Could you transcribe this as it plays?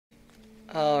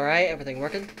Alright, everything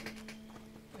working?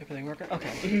 Everything working?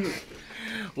 Okay.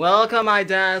 Welcome, my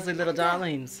dazzling little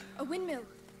darlings. A windmill.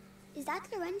 Is that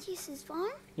Laurentius's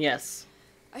farm? Yes.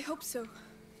 I hope so.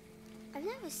 I've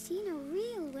never seen a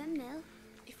real windmill.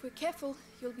 If we're careful,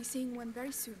 you'll be seeing one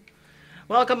very soon.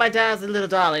 Welcome, my dazzling little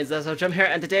darlings. IceWolfGem here,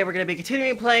 and today we're going to be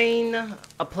continuing playing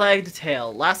A Plagued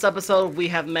Tale. Last episode, we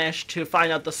have managed to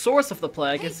find out the source of the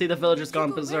plague and see the villagers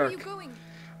gone berserk. Where are you going?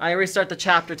 I restart the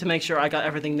chapter to make sure I got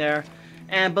everything there.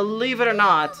 And believe it or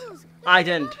not, I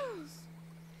didn't.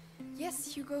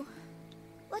 Yes, Hugo.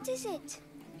 What is it?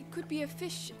 It could be a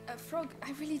fish, a frog.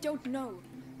 I really don't know.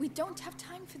 We don't have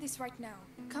time for this right now.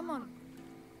 Come on.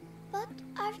 But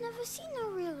I've never seen a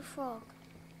real frog.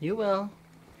 You will.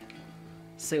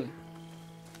 Soon.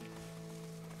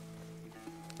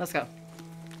 Let's go.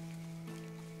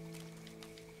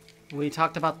 We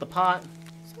talked about the pot.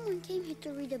 Someone came here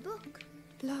to read a book.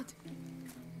 Blood.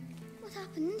 What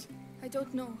happened? I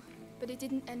don't know, but it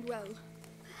didn't end well.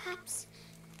 Perhaps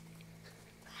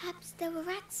there were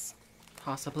rats.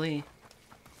 Possibly.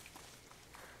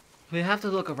 We have to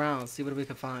look around, see what we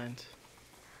can find.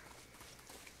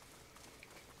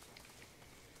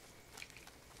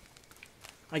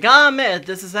 I gotta admit,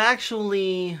 this is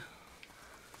actually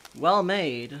well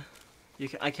made.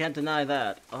 I can't deny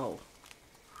that. Oh.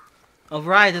 Oh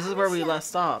right, this is where we last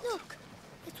stopped. Look,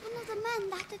 it's one of the men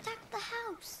that attacked the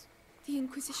house. The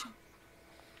Inquisition.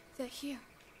 They're here.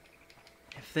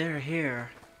 If they're here...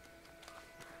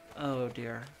 Oh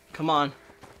dear. Come on. Do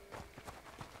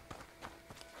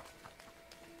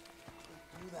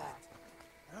that.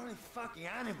 They're only fucking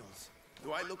animals.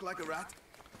 Do I look like a rat?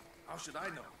 How should I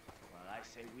know? Well, I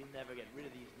say we never get rid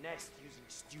of these nests using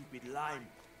stupid lime.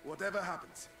 Whatever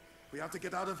happens, we have to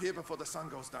get out of here before the sun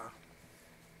goes down.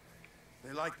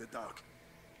 They like the dark.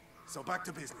 So back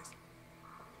to business.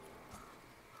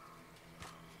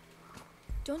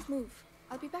 Don't move.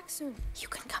 I'll be back soon. You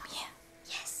can come here.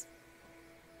 Yes.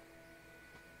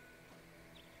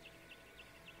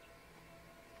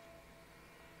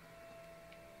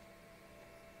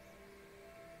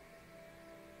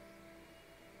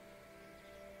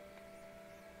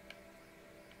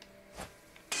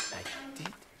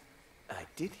 I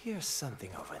did hear something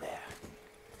over there.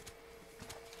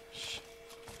 Shh.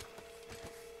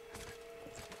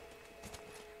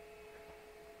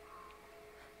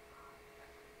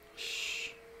 Shh.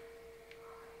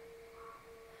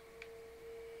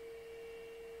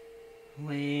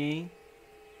 Wait.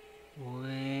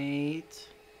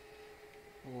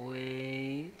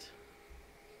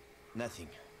 Nothing.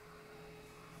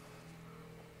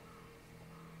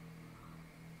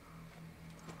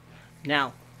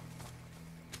 Now.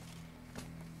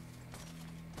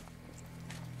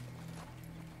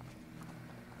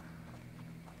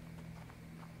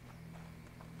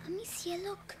 Amicia,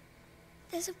 look.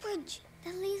 There's a bridge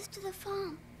that leads to the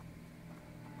farm.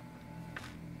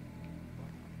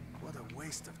 What a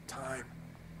waste of time.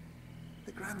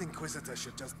 The Grand Inquisitor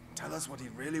should just tell us what he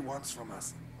really wants from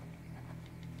us.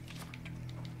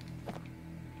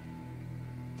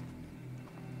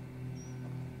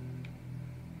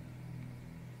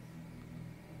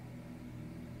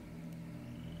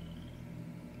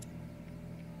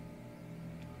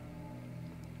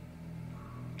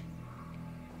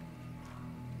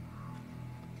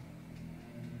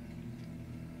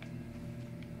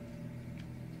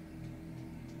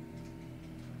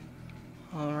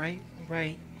 Alright,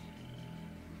 right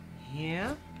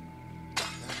here. That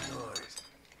noise.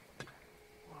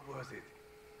 What was it?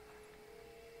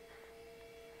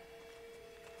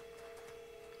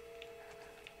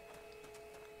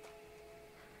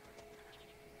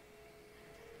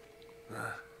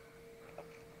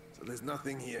 So there's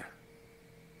nothing here.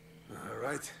 All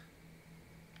right.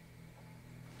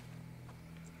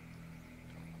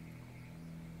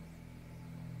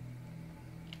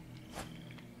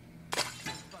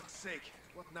 Sake,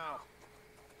 what now?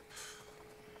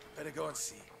 Better go and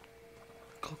see.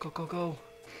 Go.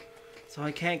 So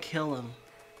I can't kill him.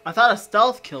 I thought a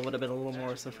stealth kill would have been a little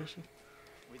more sufficient.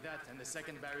 With that and the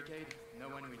second barricade, no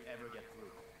one will ever get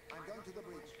through. I'm going to the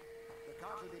bridge. The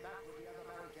cart will be back with the other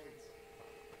barricades.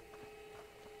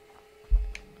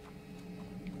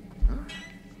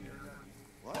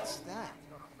 What's that?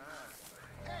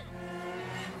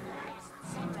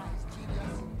 Sunrise,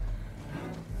 genius.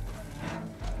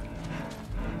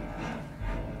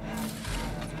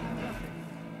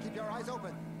 Keep your eyes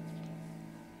open.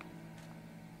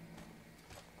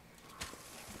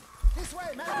 This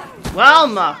way, man. Well,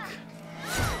 Muck.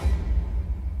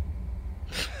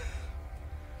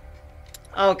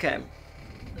 Okay.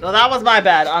 Well, that was my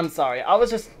bad. I'm sorry. I was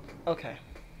just... Okay.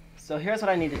 So here's what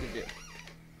I needed to do.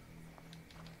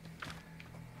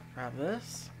 Grab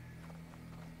this.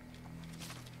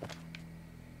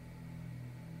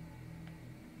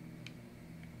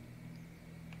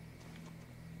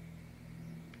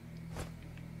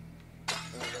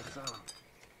 That sound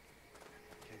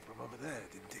came from over there,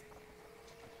 didn't it?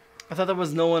 I thought there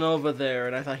was no one over there,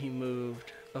 and I thought he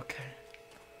moved. Okay.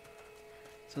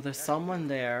 So there's someone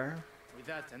there. With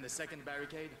that and the second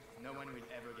barricade, no one will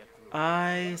ever get through.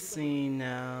 I see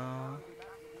now.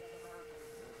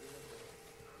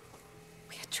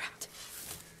 We are trapped.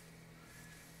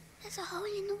 There's a hole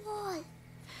in the wall.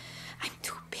 I'm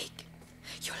too big.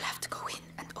 You'll have to go in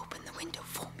and open the window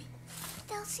for me.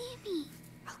 They'll see me.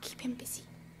 I'll keep him busy.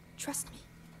 Trust me.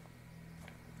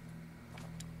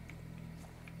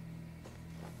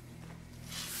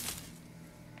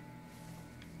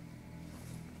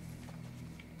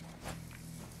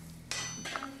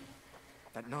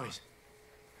 That noise.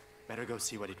 Better go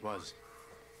see what it was.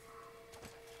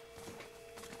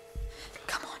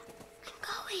 Come on. I'm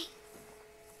going.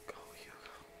 Go, Hugo.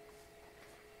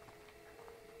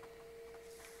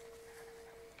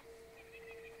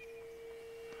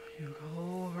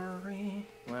 Hugo, hurry.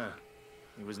 Well,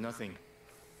 it was nothing.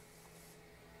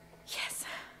 Yes.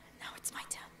 Now it's my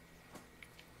turn.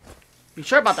 You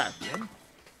sure about that? Gem?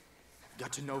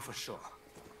 Got to know for sure.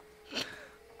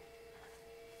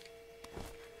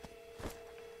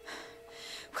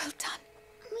 Well done.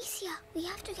 Amicia, we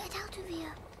have to get out of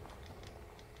here.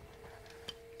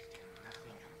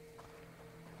 Nothing.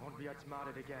 Won't be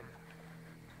outsmarted again.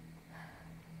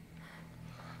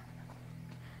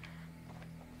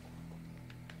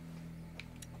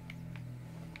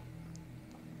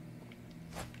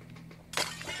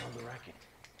 On the racket.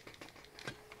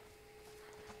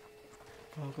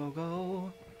 Go, go,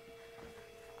 go.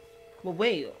 Well,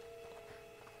 wait.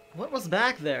 What was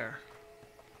back there?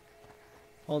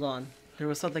 Hold on. There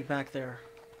was something back there.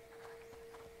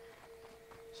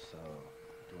 So,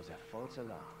 it was a false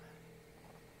alarm.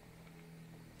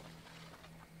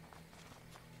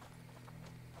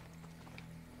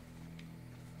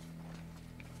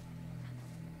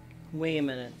 Wait a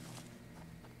minute.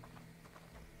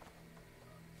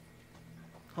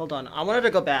 Hold on. I wanted to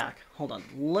go back. Hold on.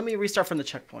 Let me restart from the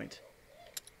checkpoint.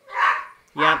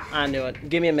 Yep, I knew it.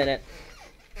 Give me a minute.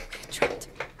 We're trapped.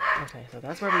 Okay, so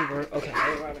that's where we were. Okay.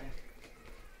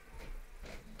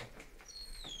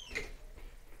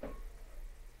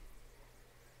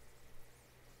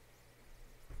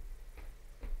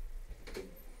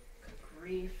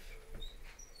 Grief.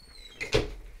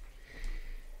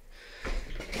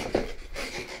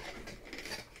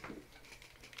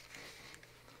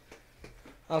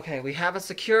 Okay, we have a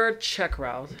secured check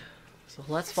route. So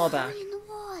let's fall back. There's a hole in the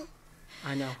wall.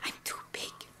 I know. I'm too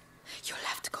big. You'll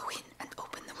have to go in and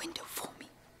open the window for me.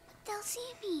 They'll see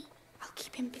me. I'll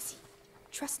keep him busy.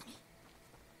 Trust me.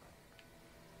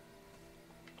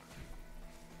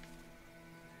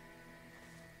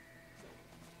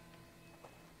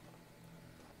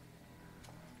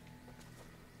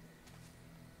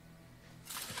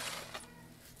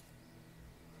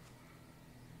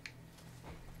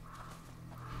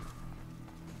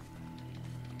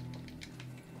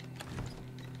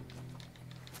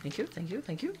 Thank you, thank you,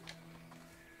 thank you.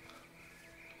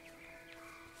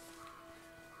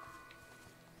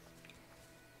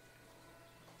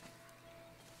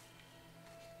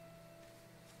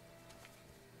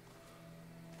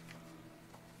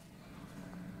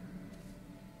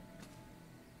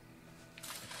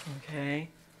 Okay.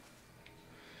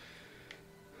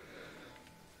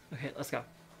 Okay, let's go.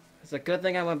 It's a good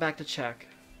thing I went back to check.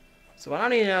 So I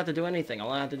don't even have to do anything.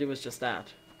 All I have to do is just that.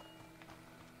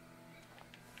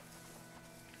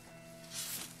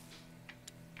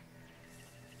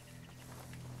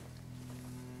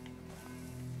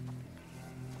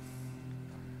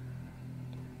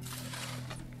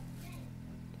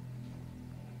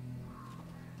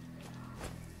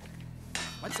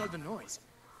 What's all the noise?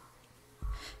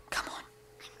 Come on.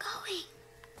 I'm going.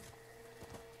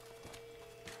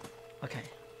 Okay.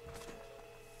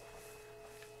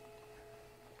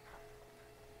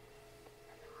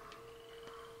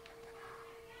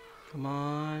 Come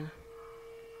on.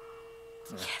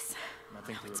 Yes.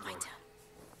 Nothing Now to it's my report.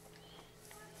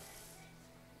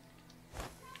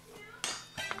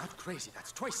 turn. Not crazy,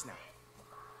 that's twice now.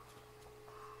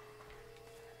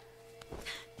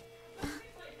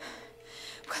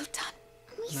 Well done.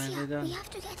 Amicia, Nicely done. we have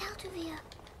to get out of here.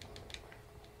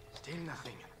 Still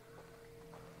nothing.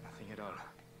 Nothing at all.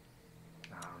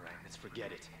 Alright, let's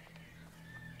forget it.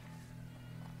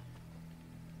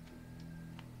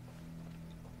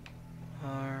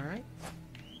 Alright.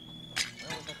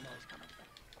 Where was that noise coming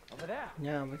from? Over there.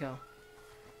 Yeah, we go.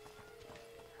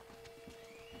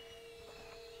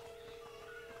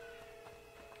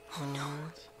 Oh no,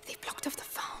 they blocked off the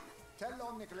farm. Tell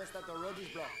Lord Nicholas that the road is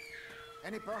blocked.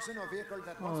 Any person or vehicle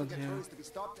that Oh, wants to get dear. through is to be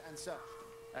stopped and searched.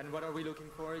 And what are we looking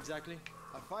for exactly?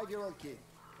 A 5-year-old kid.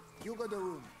 Hugo de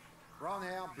Rune. Brown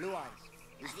hair, blue eyes.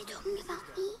 He's Are you talking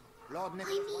about me? Lord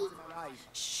Nicholas wants him alive.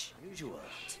 Shh. Usual.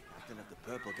 Captain of the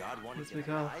Purple Guard wanted Let's him make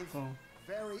up. alive. Oh.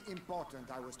 Very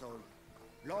important, I was told.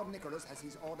 Lord Nicholas has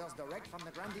his orders direct from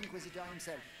the Grand Inquisitor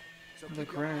himself. So The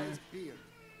keep your Grand. eyes peeled.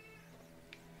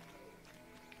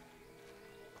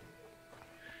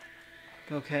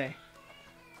 Okay.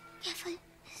 Careful,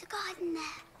 there's a garden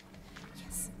there.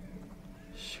 Yes.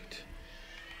 Shoot.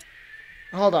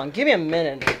 Hold on, give me a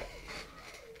minute.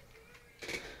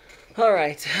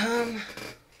 Alright,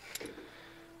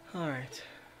 Alright.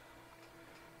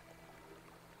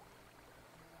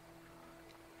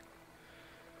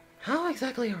 How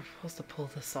exactly are we supposed to pull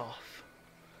this off?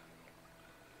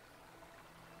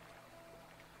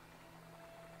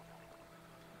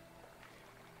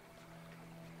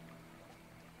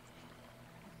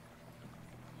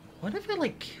 What if I,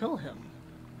 like, kill him?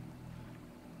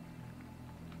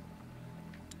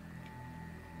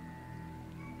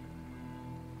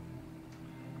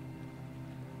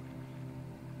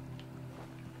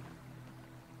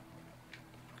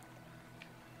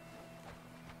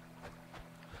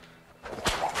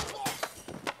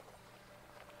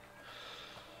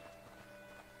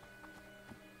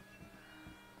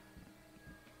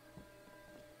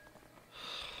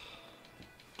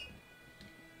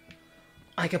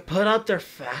 I could put out their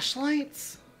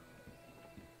flashlights?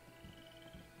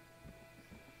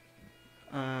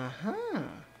 Uh-huh.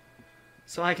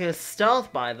 So I can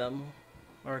stealth by them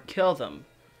or kill them.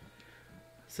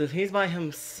 So if he's by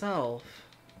himself.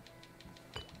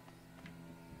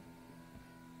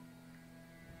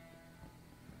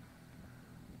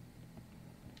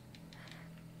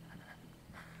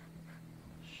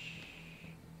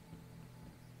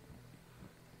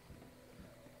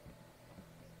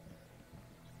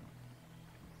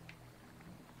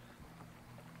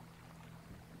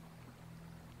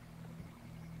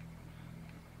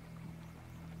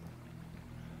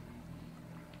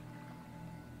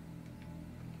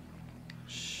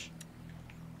 Shh.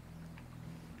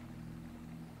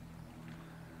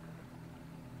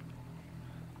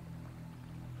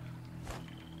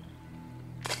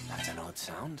 That's an odd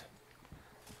sound.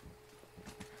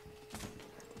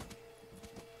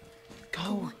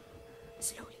 Go.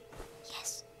 Slowly.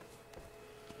 Yes.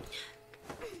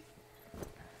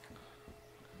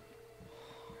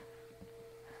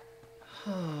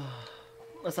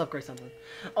 Let's upgrade something.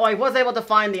 Oh, I was able to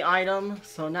find the item,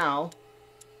 so now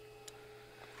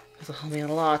this will help me a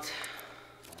lot.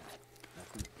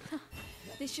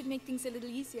 This should make things a little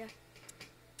easier.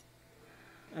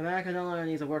 America no longer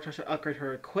needs a workshop to upgrade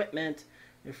her equipment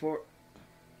before.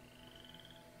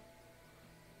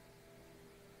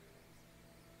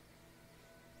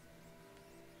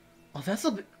 Oh,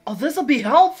 this'll be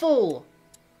helpful.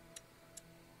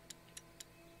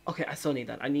 Okay, I still need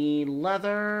that. I need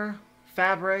leather,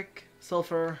 fabric,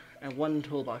 sulfur, and 1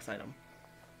 toolbox item.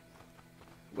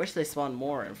 Wish they spawned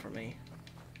more in for me.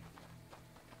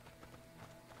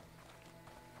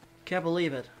 Can't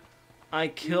believe it. I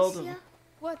killed him. Amicia,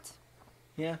 What?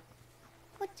 Yeah.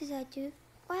 what did I do?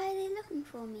 Why are they looking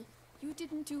for me? You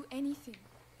didn't do anything.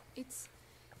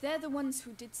 They're the ones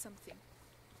who did something.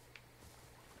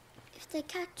 If they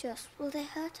catch us, will they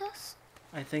hurt us?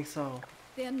 I think so.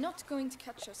 They are not going to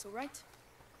catch us, all right?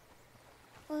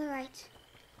 All right.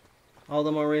 All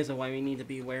the more reason why we need to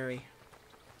be wary.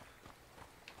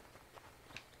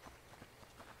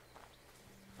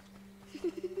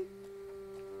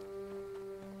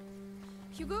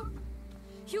 Hugo?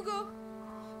 Hugo?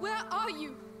 Where are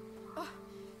you?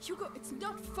 Hugo, it's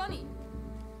not funny.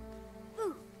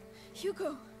 Ooh,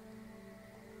 Hugo,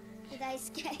 did I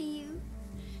scare you?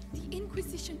 the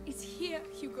Inquisition is here,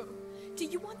 Hugo. Do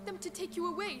you want them to take you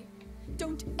away?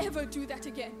 Don't ever do that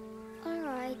again. All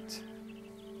right.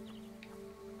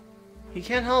 He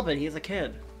can't help it. He's a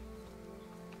kid.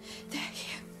 They're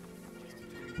here.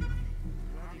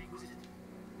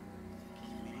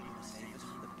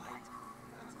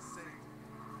 That's a saint.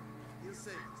 He'll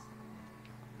save us.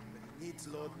 But he needs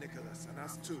Lord Nicholas, and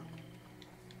us too.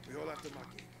 We all have to muck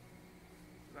in.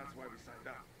 That's why we signed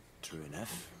up. True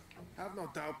enough. Have no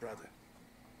doubt, brother.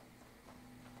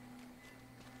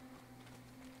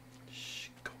 Shh,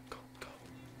 go, go, go.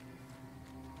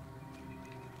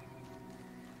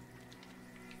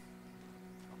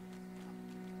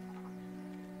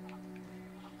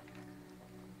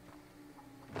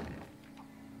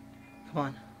 Come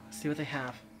on, let's see what they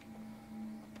have.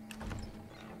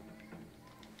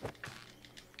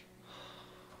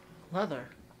 Leather.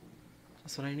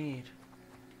 That's what I need.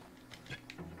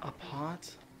 A pot?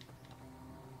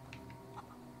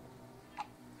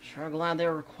 Sure glad they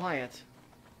were quiet.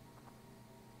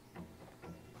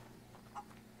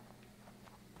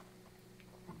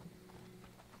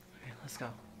 Okay, let's go.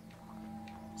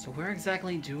 So where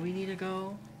exactly do we need to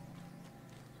go?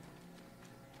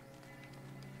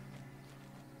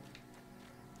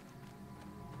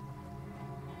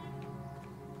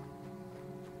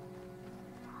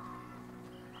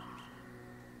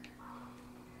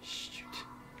 Shoot.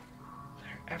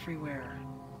 They're everywhere.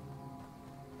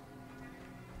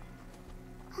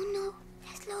 Oh no,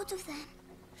 there's loads of them.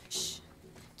 Shh.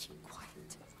 Keep quiet.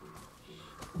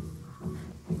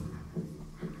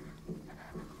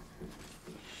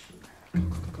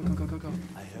 Go.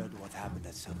 I heard what happened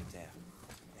at Solitaire.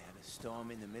 They had a storm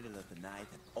in the middle of the night,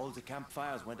 and all the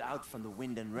campfires went out from the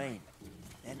wind and rain.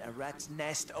 Then a rat's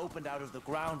nest opened out of the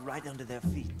ground right under their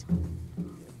feet.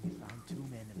 We found 2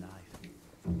 men alive.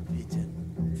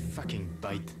 Bitten. Fucking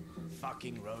bite.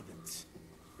 Fucking rodents.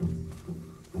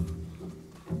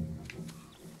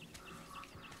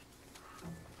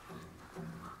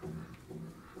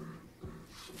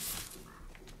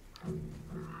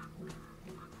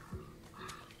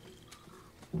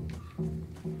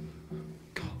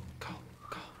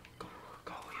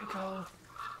 Go, you go.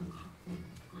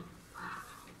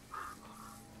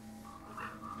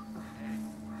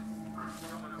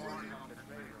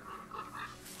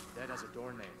 That has a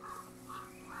door name.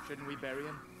 Shouldn't we bury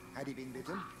him? Had he been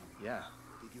bitten? Yeah.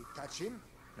 Did you touch him?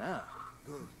 Nah.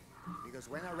 Good. Because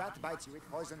when a rat bites you, it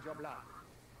poisons your blood.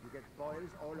 You get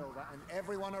boils all over, and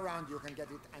everyone around you can get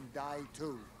it and die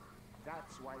too.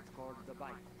 That's why it's called the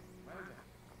bite. Well then.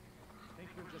 I think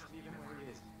we'll just leave him where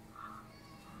he is.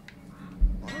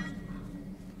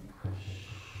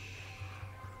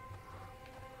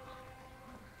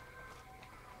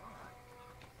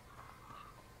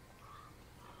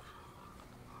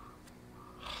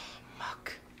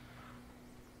 Muck.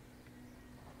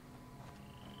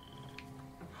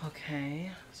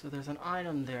 Okay, so there's an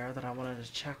item there that I wanted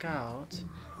to check out.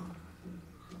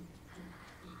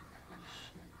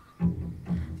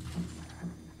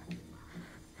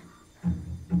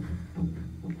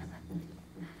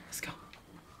 Let's go.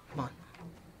 Come on.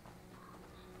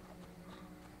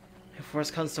 If worse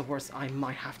comes to worse, I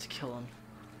might have to kill him.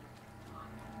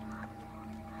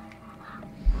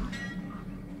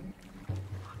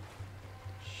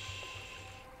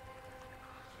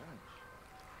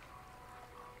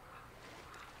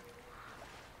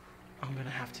 I'm gonna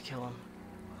have to kill him.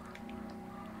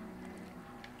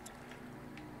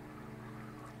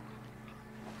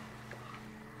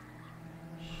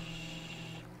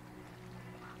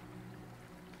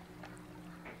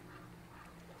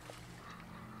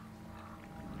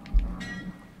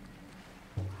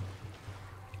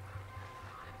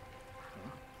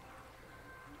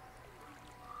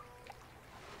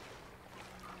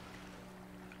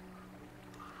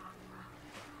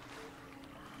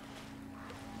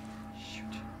 Shoot.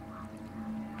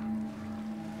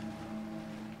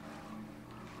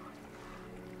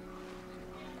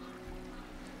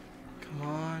 Come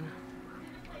on.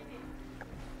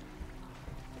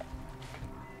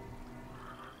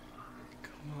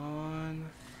 Come on.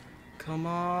 Come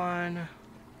on.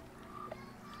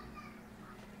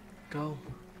 Go.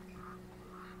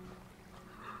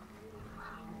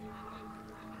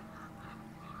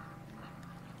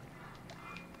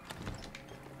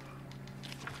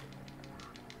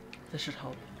 This should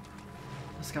help.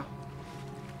 Let's go.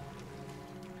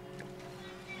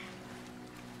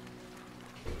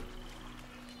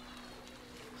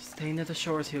 Stay near the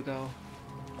shores, Hugo.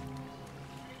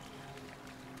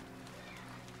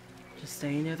 Just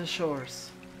stay near the shores.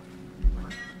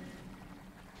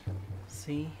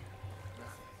 See?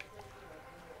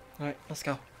 Alright, let's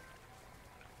go.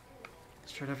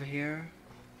 Straight over here.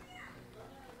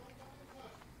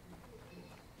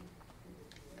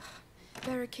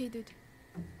 Barricaded.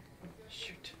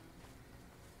 Shoot.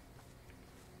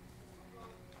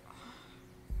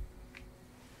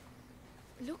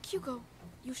 Look, Hugo.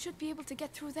 You should be able to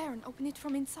get through there and open it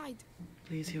from inside.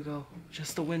 Please, Hugo.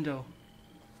 Just the window.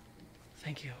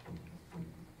 Thank you.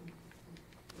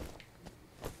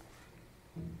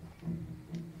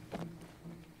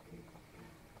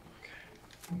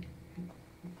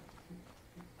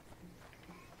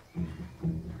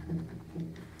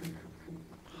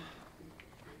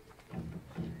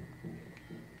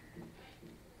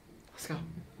 Let's go.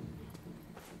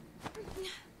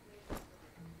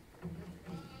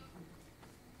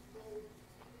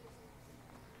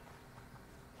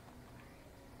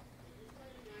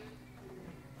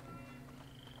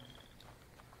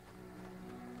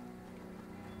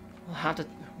 have to.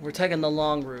 We're taking the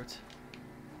long route.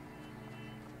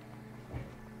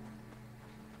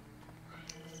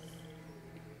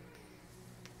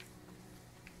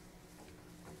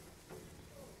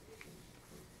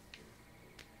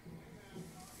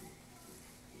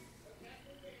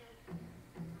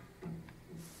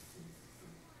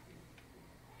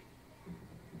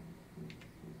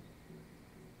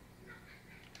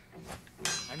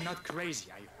 I'm not crazy.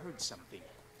 I heard something.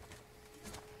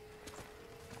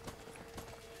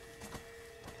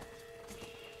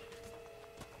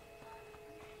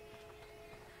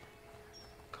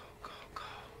 Go, go, go.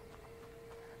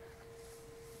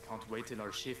 Can't wait till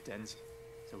our shift ends,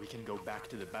 so we can go back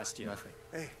to the Bastion. Nothing.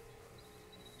 Hey,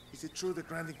 is it true the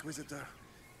Grand Inquisitor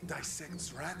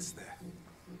dissects rats there?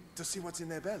 To see what's in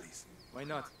their bellies? Why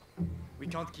not? We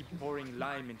can't keep pouring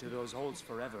lime into those holes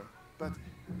forever. But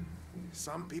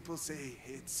some people say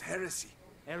it's heresy.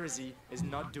 Heresy is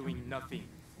not doing nothing.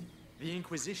 The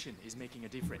Inquisition is making a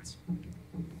difference.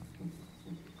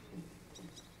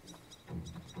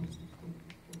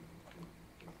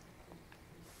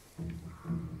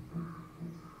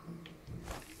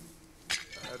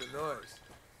 I heard a noise.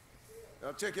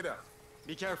 Now check it out.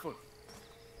 Be careful.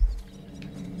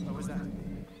 What was that?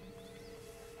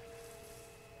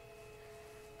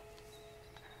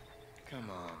 Come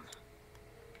on.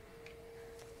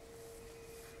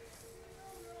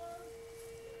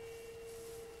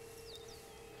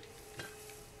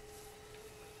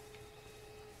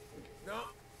 No,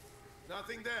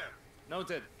 nothing there.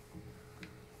 Noted.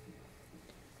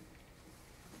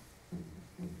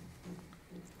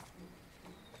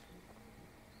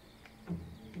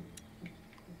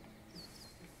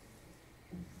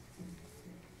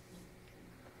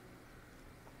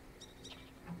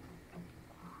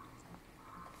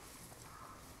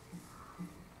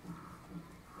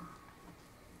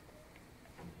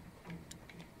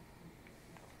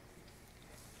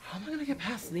 How am I gonna get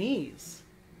past these?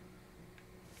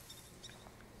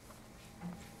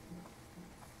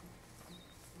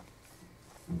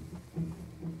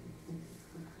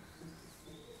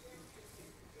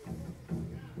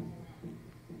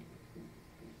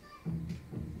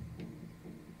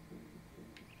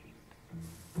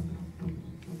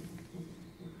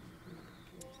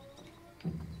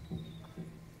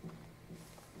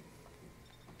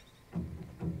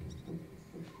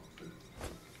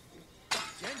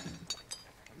 Jen?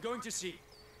 I'm going to see.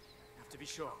 Have to be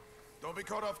sure. Don't be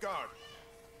caught off guard.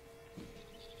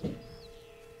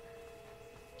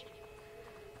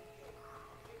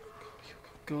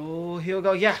 Go,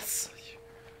 Hugo, yes!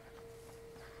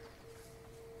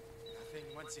 Nothing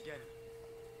once again.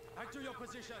 Back to your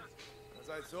positions. As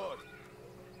I thought.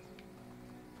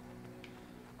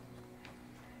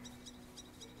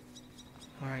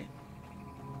 Alright.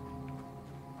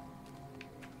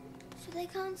 So they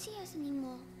can't see us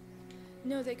anymore.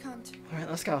 No, they can't. Alright,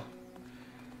 let's go.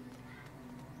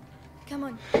 Come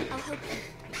on, I'll help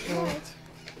you. All right.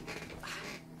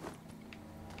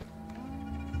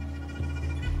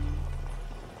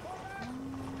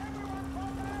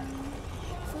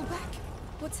 Fall back.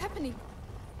 What's happening?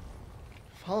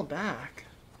 Fall back.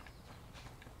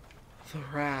 The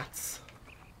rats.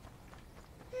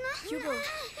 Hugo,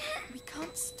 we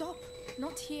can't stop.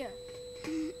 Not here.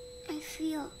 I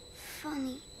feel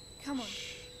funny. Come on.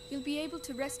 You'll be able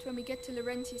to rest when we get to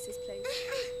Laurentius's place.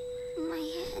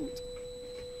 My head.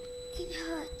 It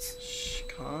hurts. Shh,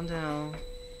 calm down.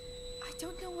 I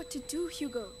don't know what to do,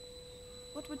 Hugo.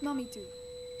 What would Mommy do?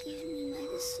 Give me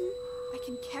medicine. I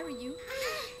can carry you.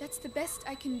 That's the best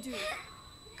I can do.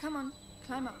 Come on,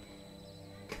 climb up.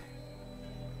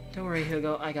 Don't worry,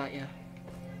 Hugo, I got you.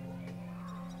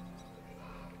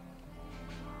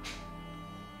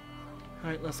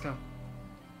 Alright, let's go.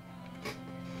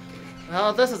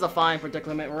 Well, this is a fine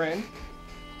predicament we're in.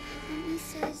 Mommy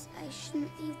says I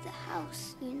shouldn't leave the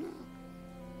house, you know.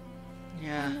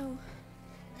 Yeah. No,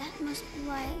 That must be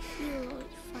why I feel all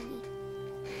funny.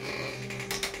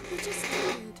 you're just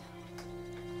tired.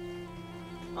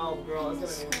 Oh, girl,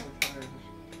 it's gonna be tired.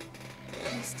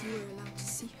 At least you were allowed to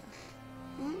see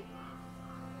her. Hmm?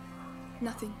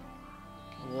 Nothing.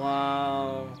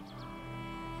 Wow.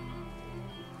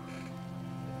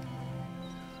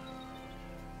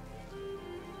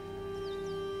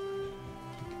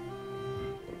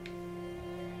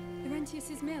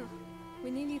 Laurentius's mill.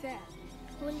 We're nearly there.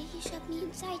 Will he shut me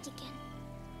inside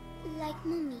again? Like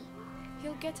Mommy.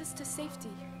 He'll get us to safety.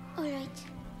 Alright.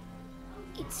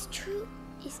 It's true.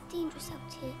 It's dangerous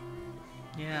out here.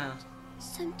 Yeah.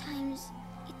 Sometimes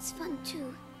it's fun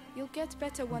too. You'll get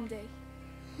better one day.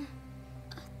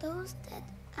 Are those dead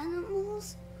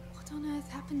animals? What on earth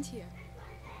happened here?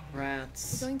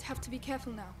 Rats. You're going to have to be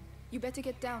careful now. You better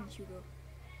get down, Hugo.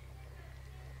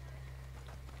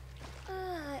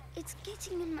 It's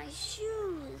getting in my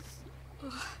shoes.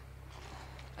 Ugh.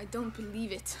 I don't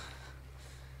believe it.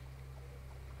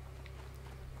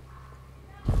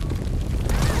 No!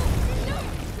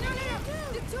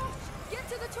 The torch! Get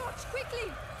to the torch,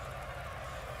 quickly!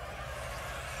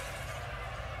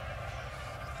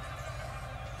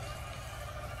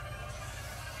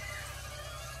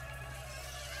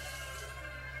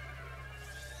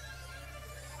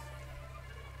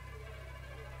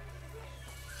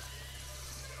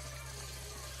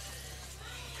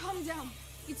 Calm down.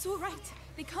 It's all right.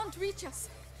 They can't reach us.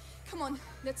 Come on,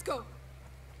 let's go.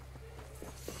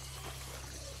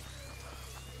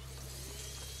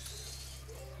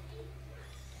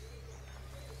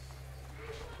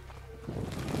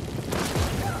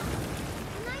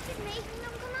 The night is making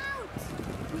them come out.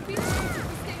 We'll be safe if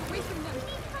we stay away from them. We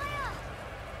need fire.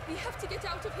 We have to get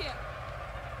out of here.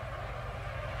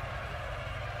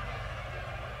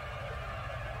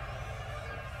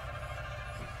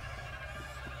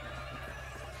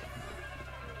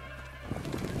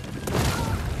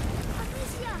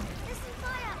 Amicia, there's some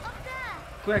fire up there.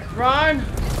 Quick, run! The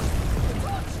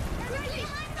torch! Quickly!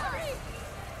 Hurry!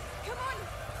 Come on!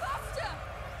 Faster!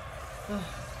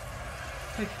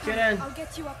 Quick, get in. I'll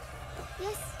get you up.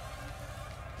 Yes.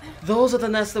 Those are the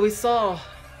nests that we saw.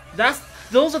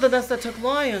 Those are the nests that took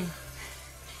Lion.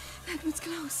 That was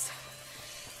close.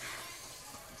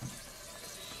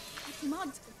 That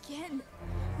mud again.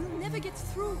 We'll never get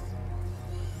through.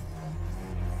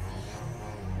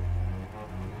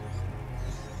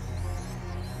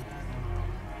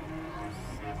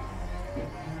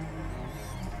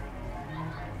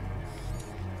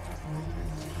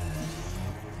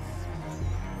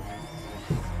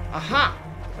 Aha!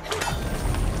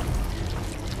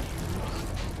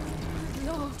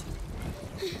 Lord,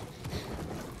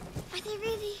 Are they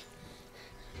really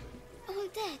all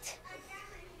dead?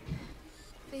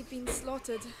 they've been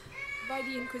slaughtered. By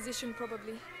the Inquisition,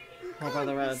 probably. What about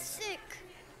the I'm rats? sick.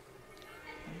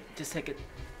 Just take it.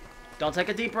 Don't take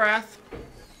a deep breath.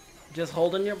 Just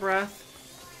hold in your breath.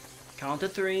 Count to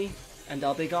 3, and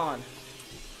they'll be gone.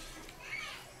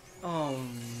 Oh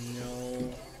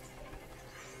no.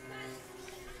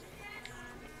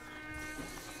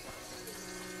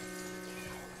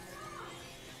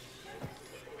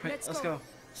 Right, Let's let's go. go.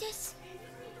 Yes.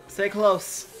 Stay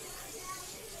close.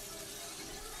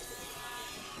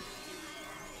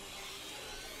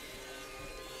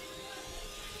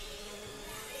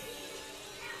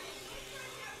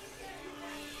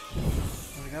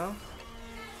 There we go.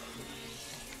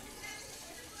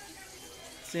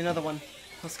 See another one.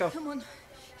 Let's go. Come on.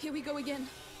 Here we go again.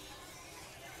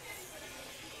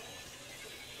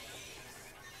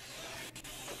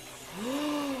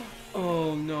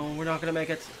 Oh no, we're not gonna make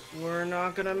it. We're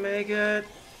not gonna make it.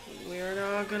 We're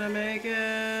not gonna make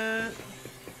it.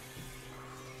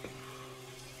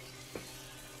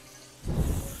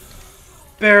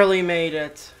 Barely made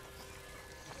it.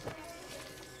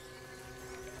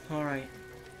 Alright.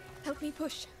 Help me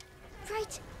push.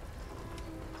 Right.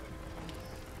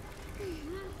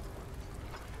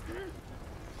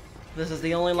 This is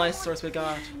the only life source we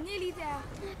got. Nearly there.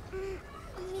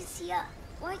 Amicia,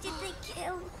 why did they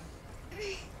kill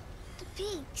the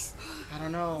pigs? I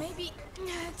don't know. Maybe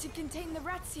to contain the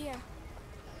rats here.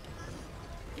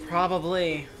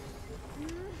 Probably.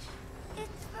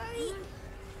 It's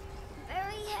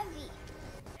very heavy.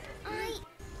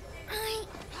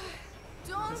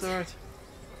 Don't It's alright.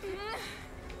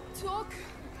 talk.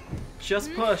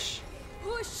 Just push.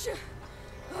 Push.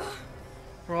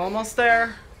 We're almost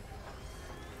there.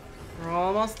 We're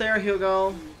almost there,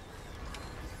 Hugo.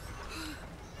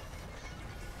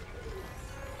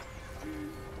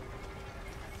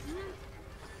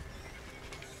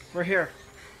 We're here.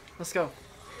 Let's go.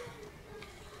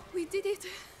 We did it.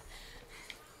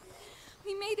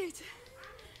 We made it.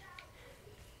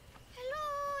 Hello,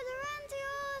 the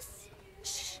Rantios.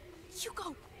 Shh.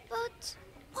 Hugo. But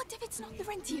What if it's not the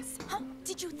Rentiers? Huh?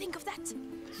 Did you think of that?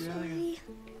 sorry,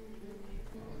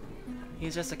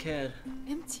 He's just a kid.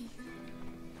 Empty.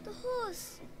 the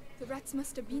horse. The rats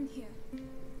must have been here.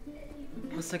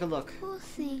 Let's take a look. Poor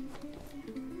thing.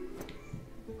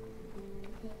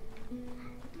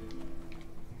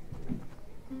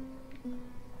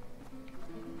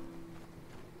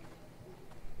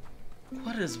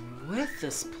 What is with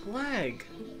this plague?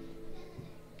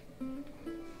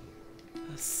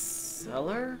 A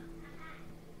cellar?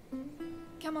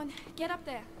 Come on, get up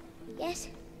there. Yes.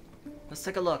 Let's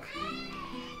take a look.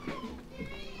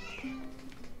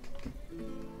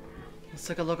 Let's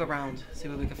take a look around, see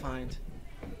what we can find.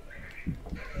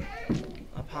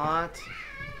 pot.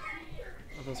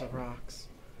 Oh, those are rocks.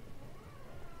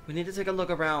 We need to take a look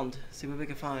around, see what we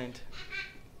can find.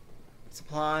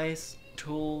 Supplies,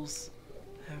 tools,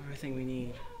 everything we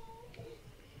need.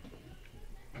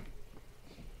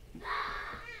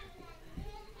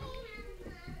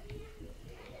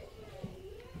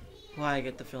 Why I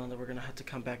get the feeling that we're gonna have to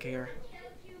come back here.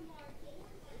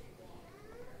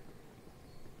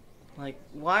 Like,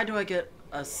 why do I get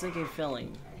a sinking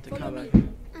feeling to come back?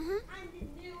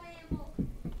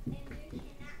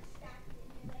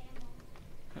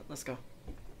 Let's go.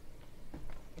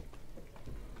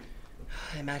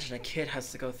 I imagine a kid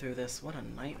has to go through this. What a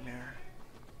nightmare.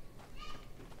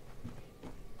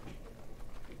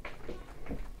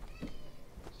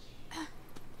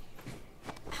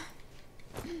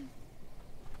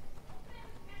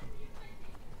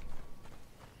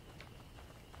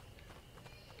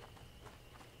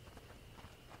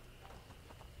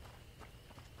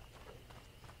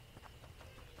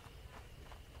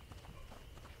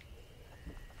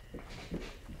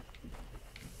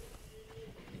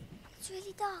 It's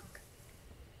really dark.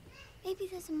 Maybe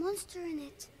there's a monster in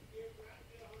it.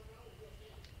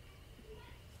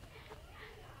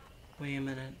 Wait a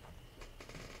minute.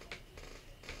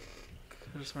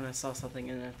 I just when I saw something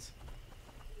in it.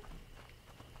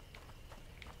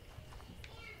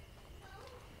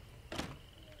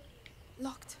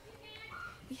 Locked.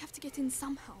 We have to get in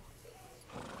somehow.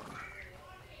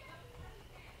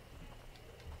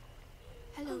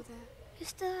 Hello there. You're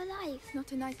still alive.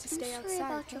 Not a night to stay I'm outside.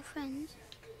 sorry about huh? your friends.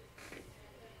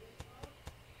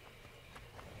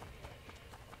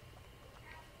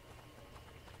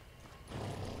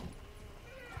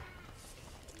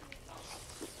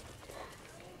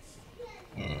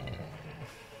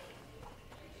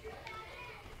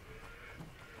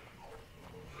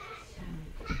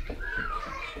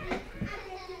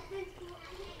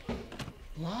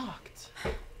 Locked.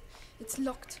 It's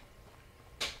locked.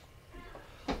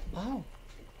 Oh.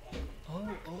 Oh.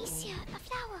 Alicia, a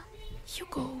flower.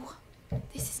 Hugo,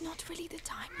 this is not really the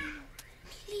time, you know.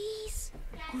 Please.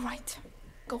 All right,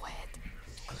 go ahead.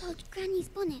 Claude, Granny's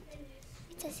bonnet.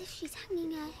 It's as if she's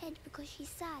hanging her head because she's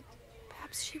sad.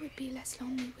 Perhaps she would be less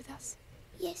lonely with us.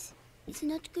 Yes, it's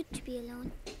not good to be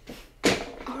alone.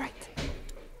 All right.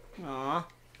 Aw.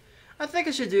 I think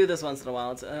I should do this once in a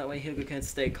while. That way Hugo can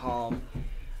stay calm.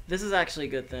 This is actually a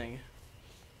good thing.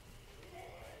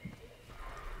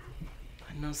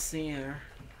 I don't see her.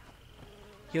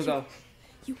 Hugo.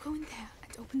 You go in there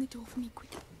and open the door for me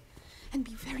quickly. And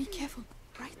be very careful,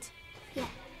 right? Yeah.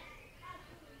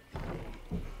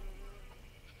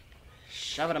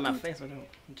 Shove it in my face,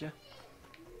 won't you?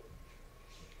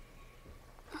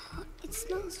 Oh, it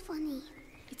smells funny.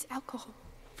 It's alcohol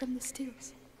from the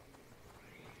stills.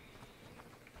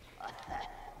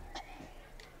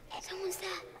 Someone's there.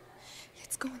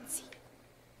 Let's go and see.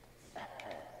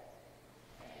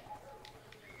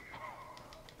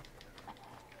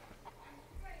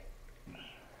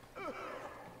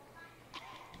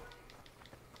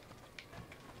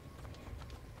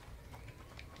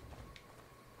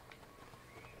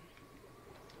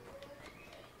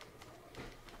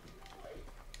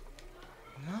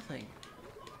 Nothing.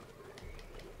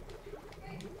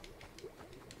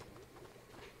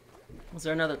 Was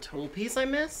there another tool piece I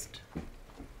missed?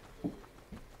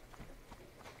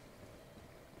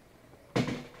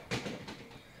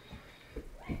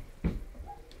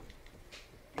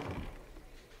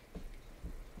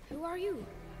 Who are you?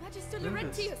 Magister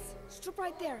Laurentius. Stop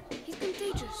right there. He's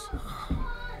contagious.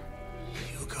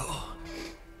 Hugo.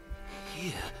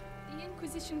 Here. The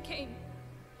Inquisition came.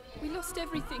 We lost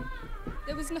everything.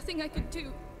 There was nothing I could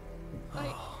do.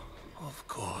 Of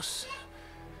course.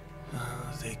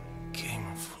 They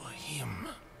came for him.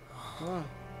 Oh.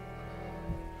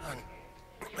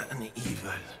 An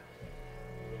evil.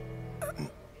 An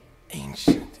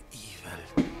ancient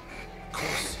evil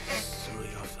courses through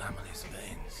your family's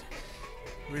veins.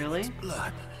 Really?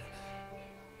 Blood.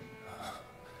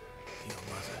 Your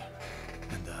mother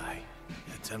and I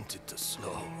attempted to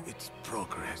slow its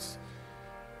progress.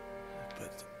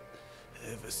 But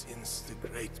ever since the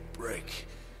Great Break,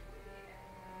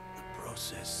 the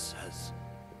process has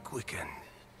quickened.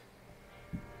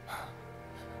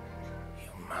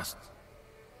 You must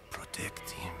protect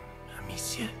him,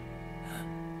 Amicia.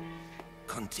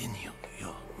 Continue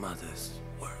your mother's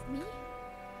work. Me?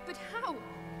 But how?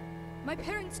 My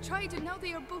parents tried and now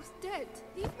they are both dead.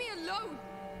 Leave me alone.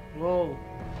 Whoa.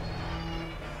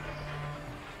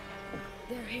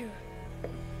 They're here.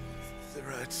 The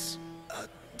rats are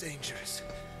dangerous,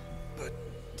 but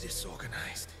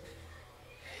disorganized.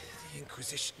 The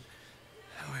Inquisition,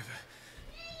 however,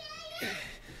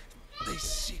 They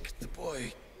seek the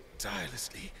boy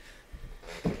tirelessly.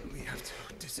 We have to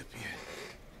disappear.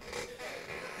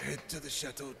 Head to the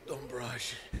Chateau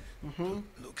d'Ombrage.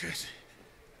 Lucas,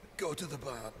 go to the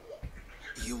barn.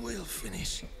 You will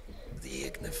finish the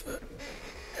Ignifer.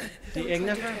 The Don't try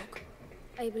to Ignifer? talk.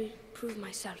 I will prove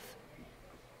myself.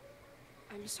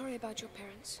 I'm sorry about your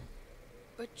parents,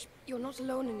 but you're not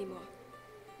alone anymore.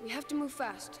 We have to move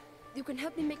fast. You can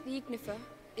help me make the Ignifer.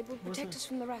 It will protect us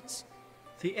from the rats.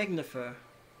 The Ignifer.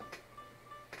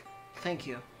 Thank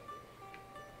you.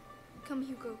 Come,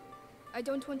 Hugo. I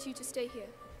don't want you to stay here.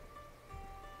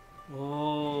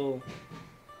 Whoa.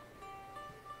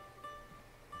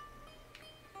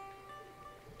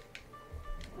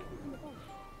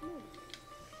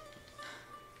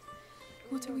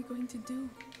 What are we going to do?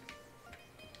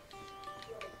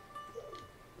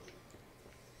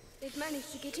 They've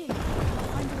managed to get in. I'll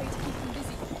find a way to keep them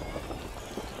busy.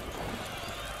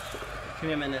 Give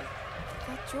me a minute.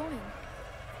 That drawing.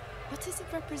 What does it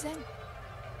represent?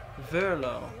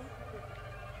 Verlo.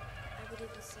 I would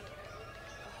even say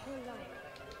a whole life.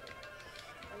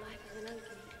 A life of an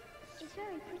alchemy. It's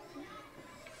very pretty.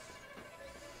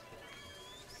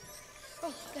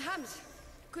 Oh, the hams.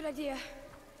 Good idea.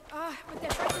 Ah, but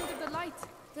they're frightened of the light.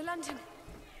 The lantern.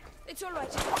 It's all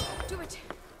right. Do it.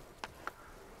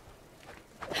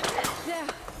 There.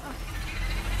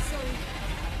 Sorry.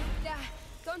 There.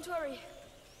 Don't worry.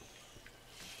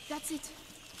 That's it.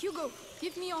 Hugo,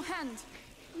 give me your hand.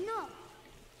 No.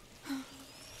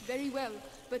 Very well,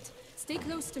 but stay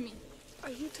close to me.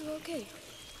 Are you two okay?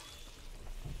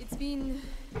 It's been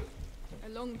a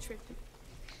long trip.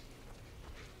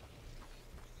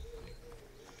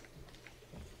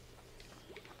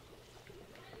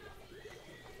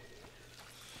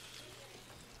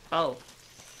 Oh.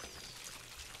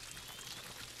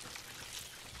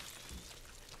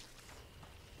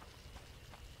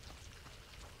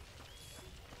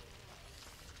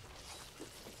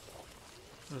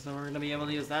 Looks like we're gonna be able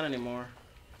to use that anymore.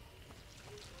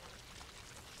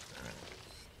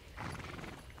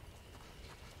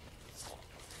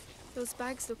 Those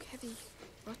bags look heavy.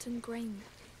 Rotten grain.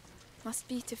 Must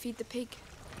be to feed the pig.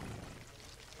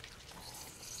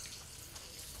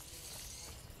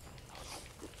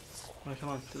 Alright, come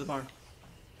on, to the barn.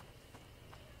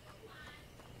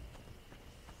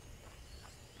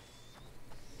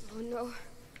 Oh no.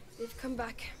 They've come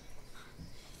back.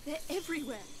 They're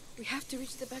everywhere. We have to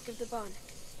reach the back of the barn.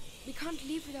 We can't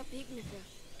leave without the Ignifer.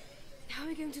 How are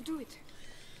we going to do it?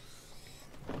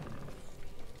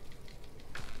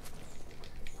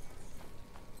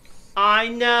 I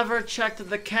never checked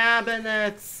the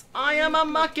cabinets. I am a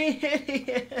mucking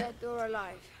idiot. Dead or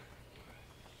alive?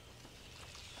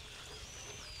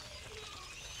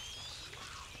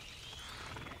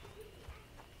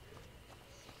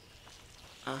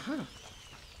 Uh-huh.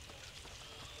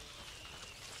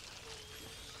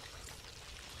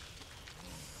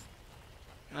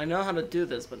 I know how to do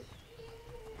this, but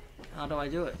how do I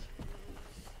do it?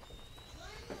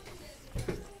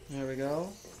 There we go.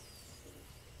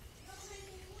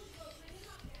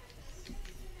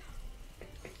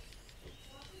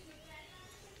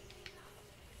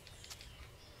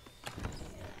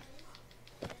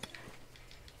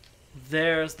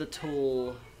 There's the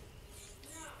tool.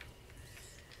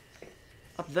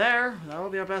 Up there, that will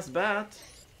be our best bet.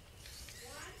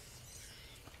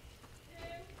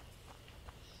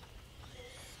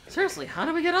 Seriously, how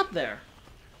do we get up there?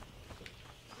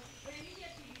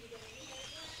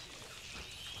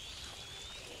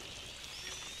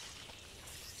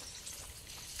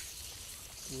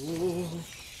 Ooh.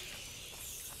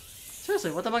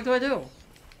 Seriously, what the fuck do I do?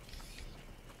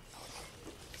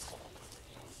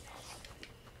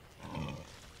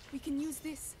 We can use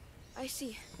this. I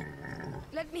see.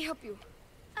 Let me help you.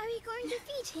 Are we going to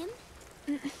feed him?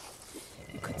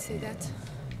 You could say that.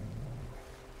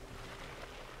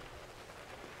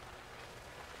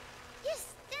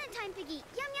 Yes, dinner time, Piggy.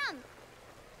 Yum yum.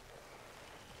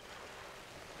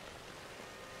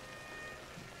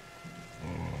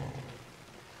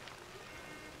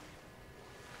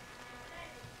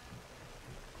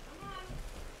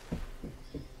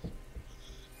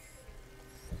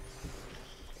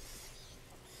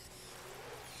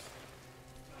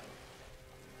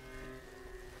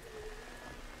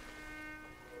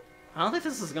 I don't think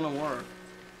this is gonna work.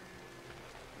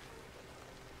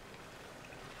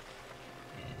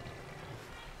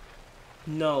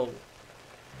 No.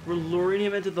 We're luring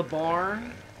him into the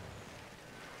barn?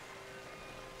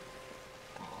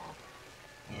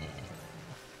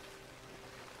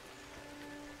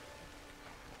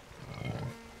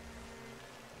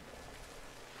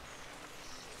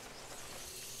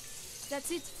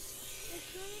 That's it.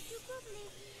 Let's go it too quickly,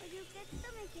 or you'll get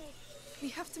stomachache. We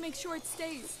have to make sure it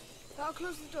stays. I'll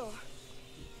close the door.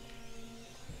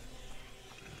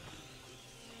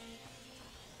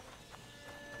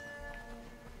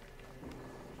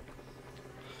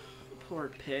 Poor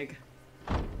pig.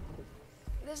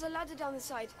 There's a ladder down the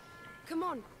side. Come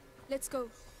on. Let's go.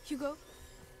 Hugo.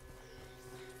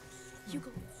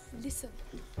 Hugo, listen.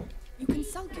 You can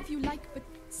sulk if you like, but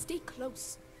stay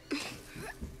close.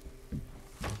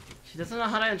 She doesn't know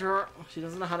how to She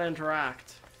doesn't know how to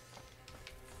interact.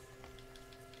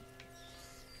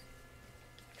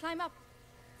 Climb up.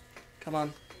 Come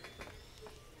on.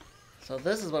 So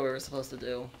this is what we were supposed to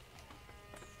do.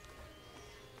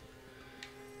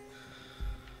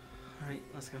 Alright,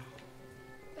 let's go.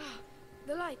 Ah,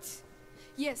 the lights.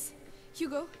 Yes.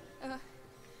 Hugo,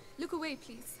 look away,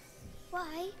 please.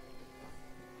 Why?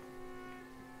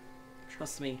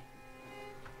 Trust me.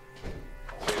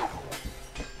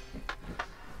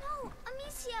 No,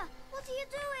 Amicia, what are you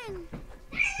doing?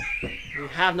 We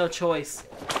have no choice.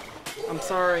 I'm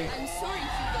sorry. I'm sorry,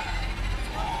 Hugo.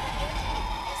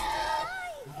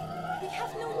 We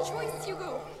have no choice,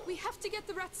 Hugo. We have to get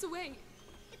the rats away.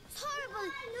 It's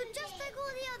horrible. You're just like all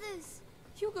the others.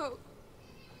 Hugo,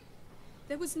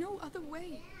 there was no other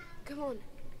way. Come on.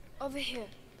 Over here.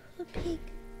 The pig.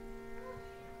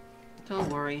 Don't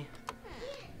worry.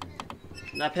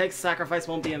 That pig's sacrifice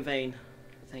won't be in vain.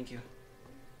 Thank you.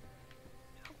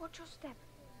 Watch your step.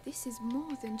 This is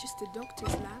more than just a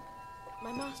doctor's lab.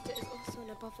 My master is also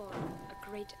and above all a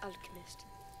great alchemist.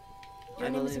 Your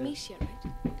I name is believe it. Amicia,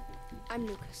 right? I'm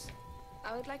Lucas.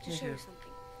 I would like to show Yeah. you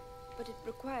something, but it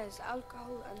requires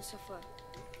alcohol and sulfur.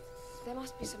 There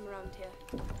must be some around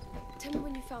here. Tell me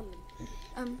when you found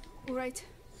them. All right.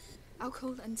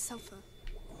 Alcohol and sulfur.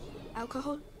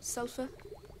 Alcohol, sulfur,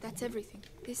 that's everything.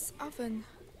 This oven,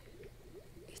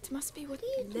 it must be what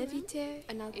levite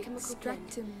An alchemical blend.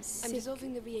 extractum I'm sic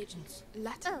dissolving the reagents.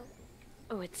 Latin.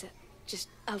 Oh, Oh, it's just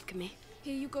alchemy.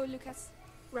 Here you go, Lucas.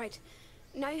 Right.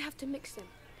 Now you have to mix them.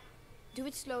 Do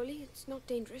it slowly. It's not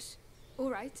dangerous.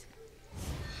 All right.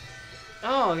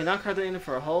 Oh, you're not cutting in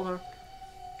for a hole, huh?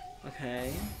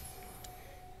 Okay.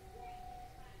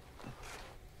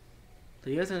 So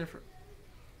you guys in it for...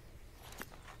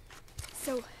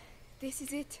 So, this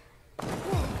is it.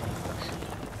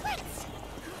 Fritz!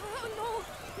 Oh no!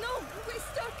 No! We're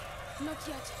stuck! Not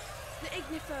yet. The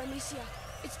ignifer, Amicia.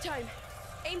 It's time.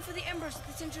 Aim for the embers at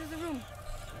the center of the room.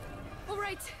 All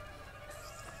right.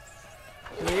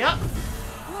 Yep!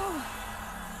 Whoa!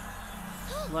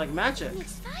 Like magic.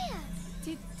 It's fire.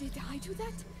 Did I do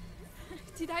that?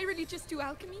 Did I really just do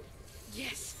alchemy?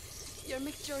 Yes. Your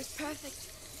mixture is perfect.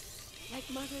 Like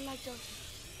mother, like daughter.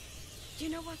 You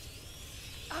know what?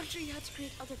 I'll show you how to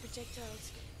create other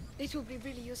projectiles. It will be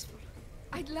really useful.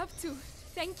 I'd love to.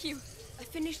 Thank you. I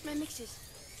finished my mixes.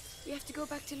 We have to go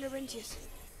back to Laurentius.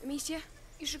 Amicia,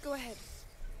 you should go ahead.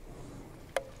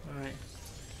 Alright.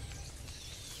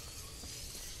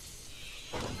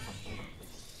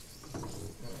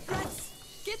 Rats,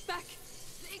 get back.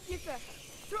 The ignifer.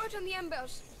 Throw it on the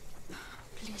embers.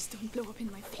 Please don't blow up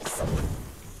in my face.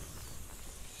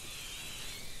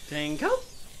 Bingo.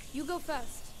 You go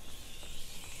first.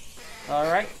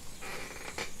 Alright.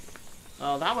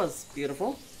 Oh, that was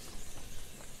beautiful.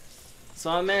 So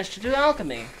I managed to do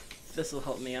alchemy. This will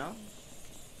help me out.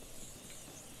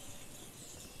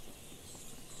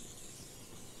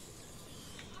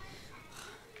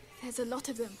 There's a lot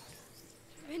of them.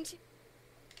 Laurentius.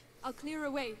 I'll clear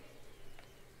away.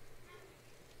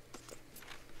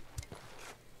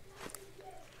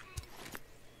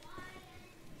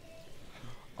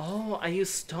 Oh, I use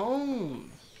stone.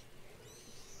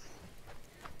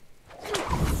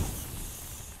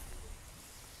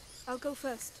 I'll go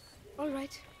first. All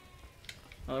right.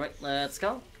 Alright, let's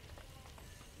go.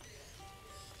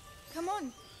 Come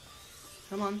on.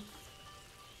 Come on.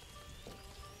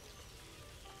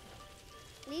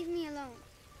 Leave me alone.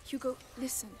 Hugo,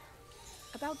 listen.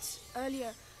 About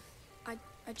earlier,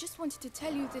 I just wanted to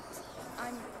tell you that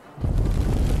I'm...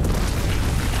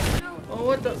 Oh,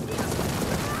 what the?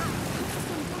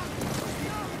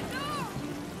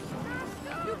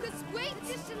 Lucas, wait!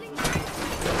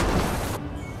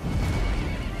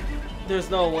 There's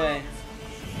no way.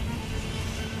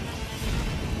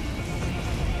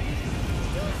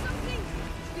 Do something!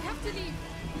 We have to leave.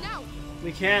 Now!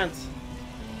 We can't.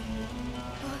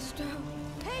 Faster.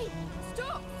 Hey!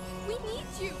 Stop! We need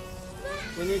you!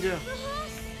 We need you.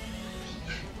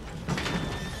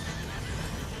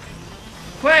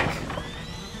 Quick!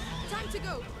 Time to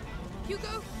go!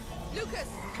 Hugo! Lucas!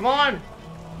 Come on!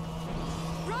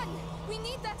 Run! We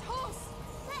need that horse!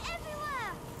 They're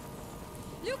everywhere.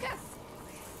 Lucas!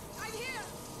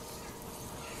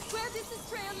 Where does this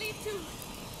trail lead to?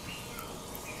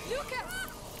 Lucas!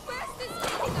 Where's this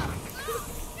taking us?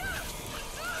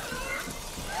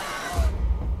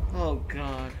 Oh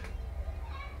god.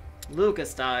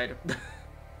 Lucas died.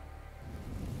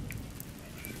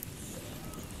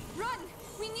 Run!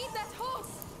 We need that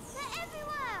horse! They're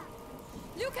everywhere!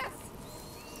 Lucas!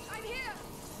 I'm here!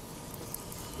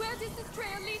 Where does this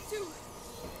trail lead to?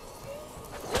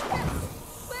 Lucas!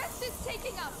 Where's this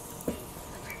taking us?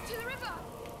 To the river!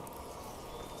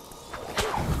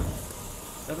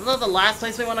 Isn't that the last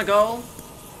place we want to go?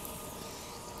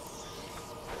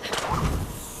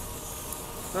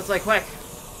 Let's like quick.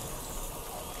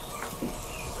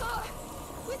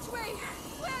 Which way?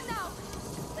 Where now?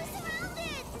 We're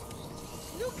surrounded!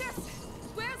 Lucas!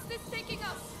 Where's this taking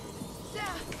us?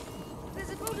 There! There's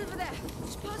a boat over there,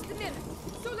 just past the mill.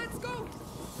 So let's go!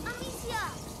 Amicia!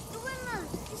 The windmill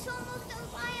is almost on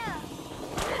fire!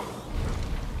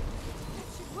 That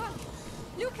should work.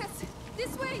 Lucas!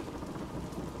 This way!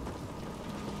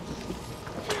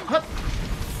 Hup.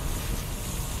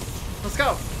 Let's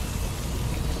go.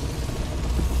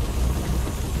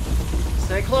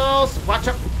 Stay close. Watch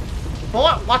your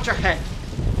bullet. Watch your head.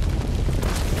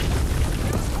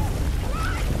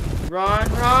 Run,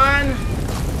 run.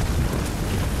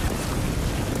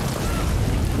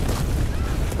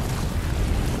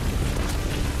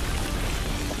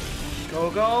 Go,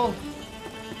 go.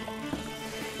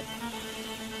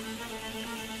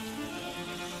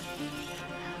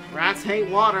 Rats hate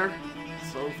water,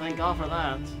 so thank God for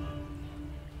that.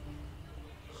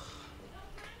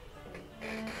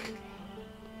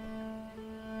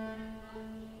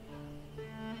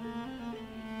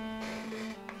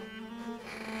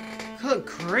 Good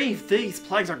grief, these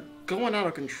plagues are going out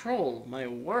of control, my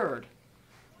word.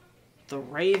 The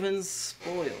Raven's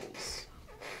spoils.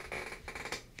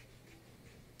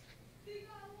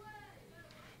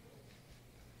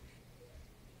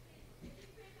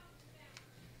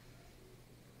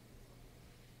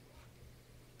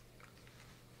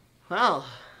 Well,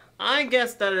 I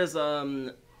guess that is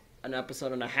an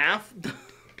episode and a half.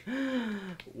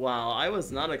 Wow, I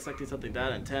was not expecting something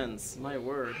that intense. My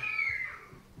word.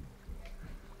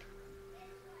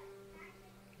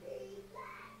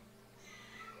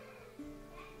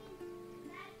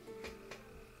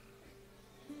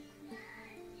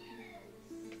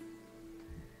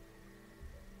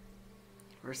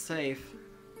 We're safe.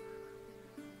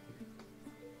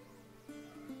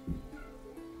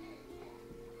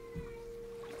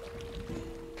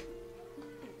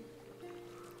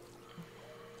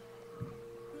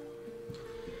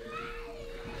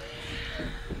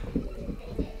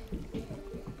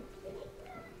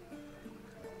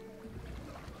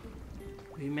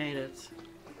 We made it.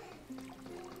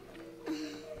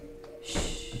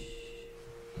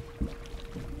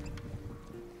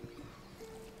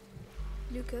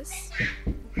 Lucas?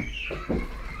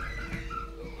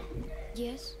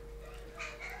 Yes?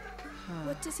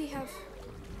 What does he have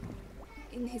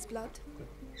in his blood?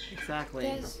 Exactly.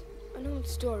 There's an old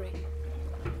story.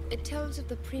 It tells of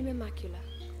the Prima Macula.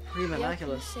 Prima The Macula.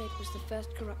 alchemists say it was the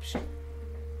first corruption,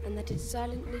 and that it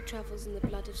silently travels in the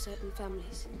blood of certain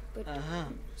families. But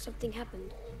something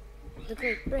happened. The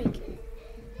Great Break,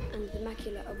 and the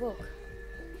macula awoke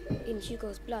in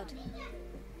Hugo's blood.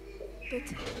 But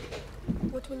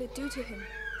what will it do to him?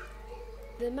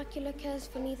 The macula cares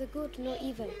for neither good nor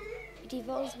evil. It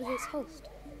evolves with its host.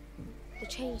 The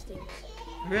change things.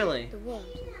 Really? The world.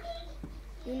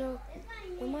 You know,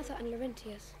 your mother and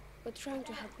Laurentius were trying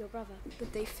to help your brother.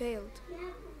 But they failed.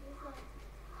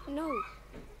 No.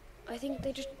 I think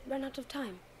they just ran out of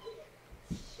time.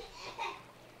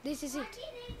 This is it.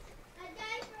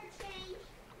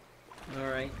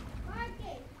 Alright.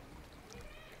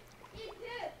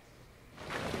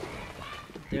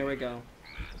 There we go.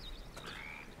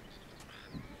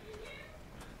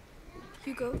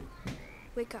 Hugo,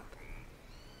 wake up.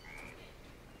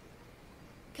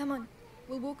 Come on,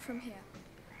 we'll walk from here.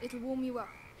 It'll warm you up.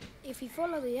 If we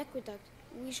follow the aqueduct,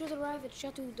 we should arrive at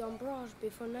Chateau d'Ambrage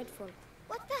before nightfall.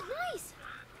 What's that noise?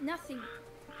 Nothing.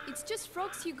 It's just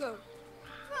frogs, Hugo.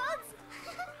 Frogs?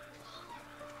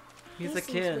 He's a This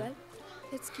seems kid. well.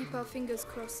 Let's keep our fingers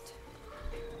crossed.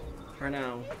 For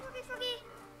now. Froggy, Froggy,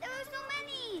 there are so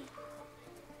many!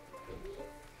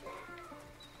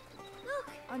 Look!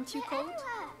 Aren't you they're cold?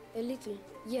 everywhere. A little,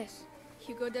 yes.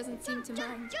 Hugo doesn't seem to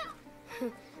mind.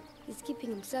 Jump! He's keeping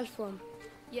himself warm.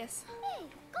 Yes, Hey,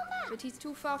 go back! but he's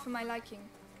too far for my liking.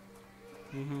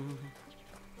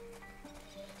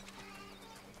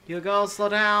 Hugo, slow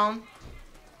down.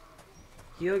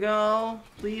 Hugo,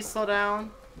 please slow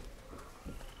down.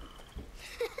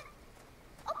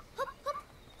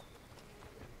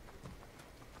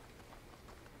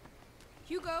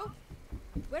 Hugo,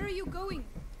 where are you going?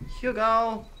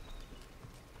 Hugo!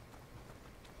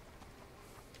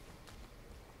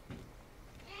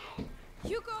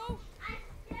 Hugo!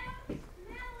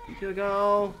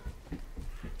 Hugo!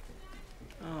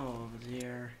 Oh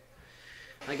dear.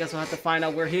 I guess we'll have to find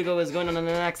out where Hugo is going on in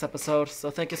the next episode. So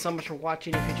thank you so much for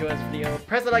watching. If you enjoyed this video,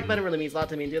 press the like button. It really means a lot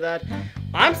to me. Do that.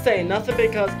 I'm saying nothing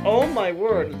because, oh my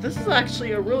word, this is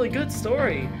actually a really good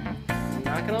story. I'm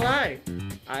not gonna lie.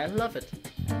 I love it.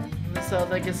 So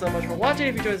thank you so much for watching.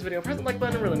 If you enjoyed this video, press the like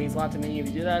button. It really means a lot to me. If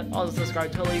you do that, also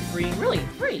subscribe totally free. Really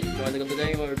free. Go ahead and go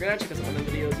today. We'll regret. Check out some other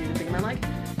videos you think I might like.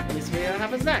 And this video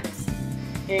happens next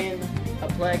in A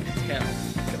Plague Tale.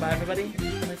 Goodbye, everybody.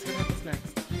 Let's see what happens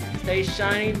next. Stay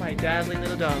shiny, my dazzling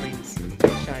little darlings.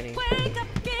 Stay shiny.